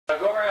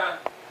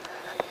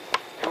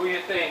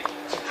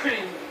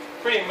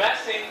pretty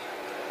messy.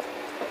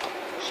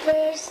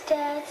 Here's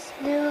Dad's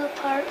new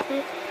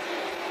apartment.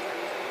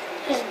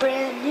 His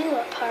brand new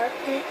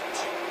apartment.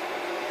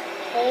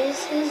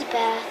 Here's his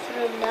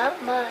bathroom,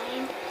 not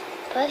mine,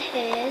 but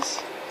his.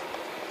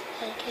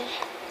 Okay.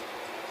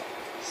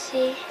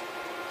 See?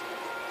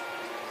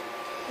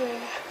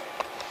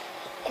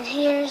 And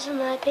here's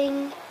my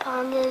ping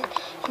pong and,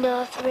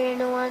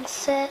 3-in-1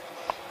 set.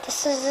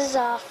 This is his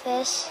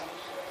office.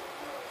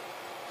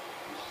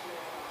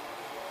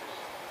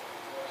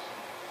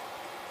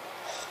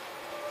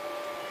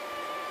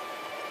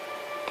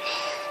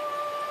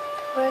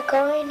 We're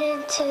going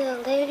into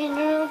the living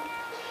room.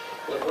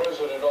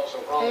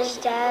 There's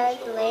Dad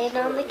laying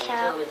on the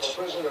couch. He's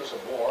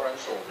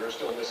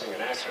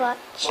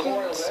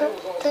watching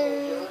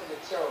something.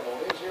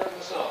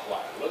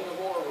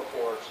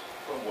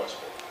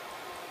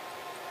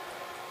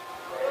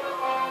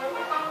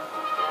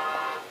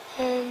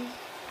 And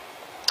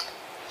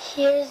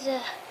here's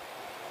a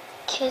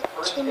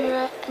kitchen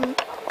right in the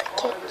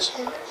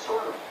kitchen.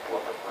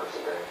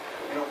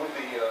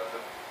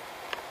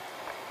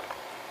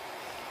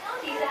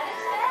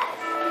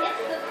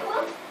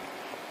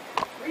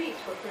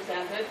 Wreaths were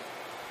presented,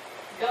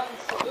 guns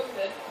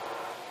saluted.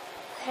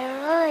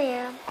 There I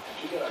am.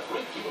 You get a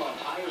great deal on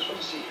tires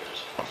from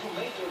Sears. Through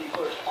May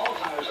 31st, all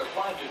tires are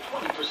 5 to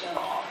 20%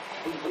 off,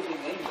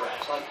 including name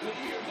brands like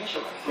Goodyear,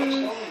 Michelin,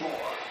 Bridgestone, and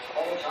more.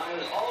 All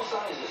tires, all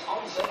sizes,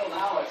 on sale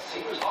now at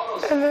Sears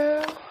Auto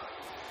Center.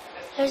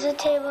 There's a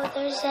table,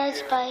 there's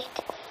Dad's bike.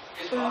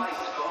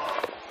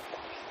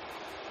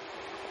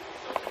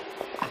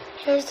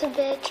 Here's the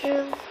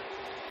bedroom.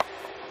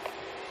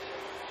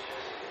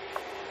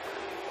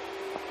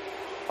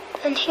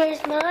 And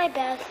here's my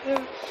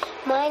bathroom.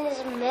 Mine is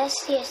the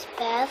messiest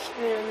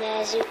bathroom,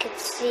 as you can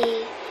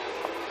see.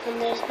 And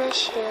there's my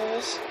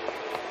shoes.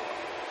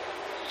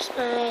 There's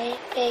my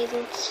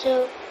bathing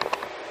suit.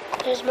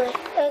 There's my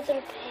other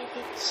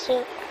bathing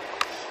suit.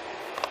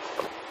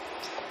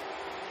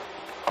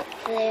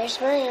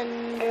 There's my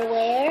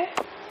underwear.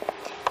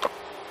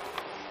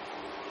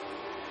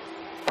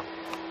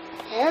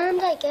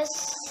 And I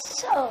guess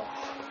so.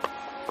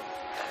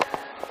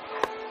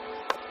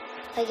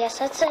 I guess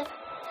that's it.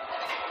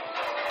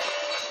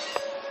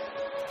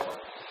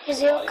 Here's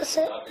the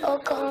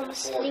Oklahoma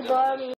City Bar.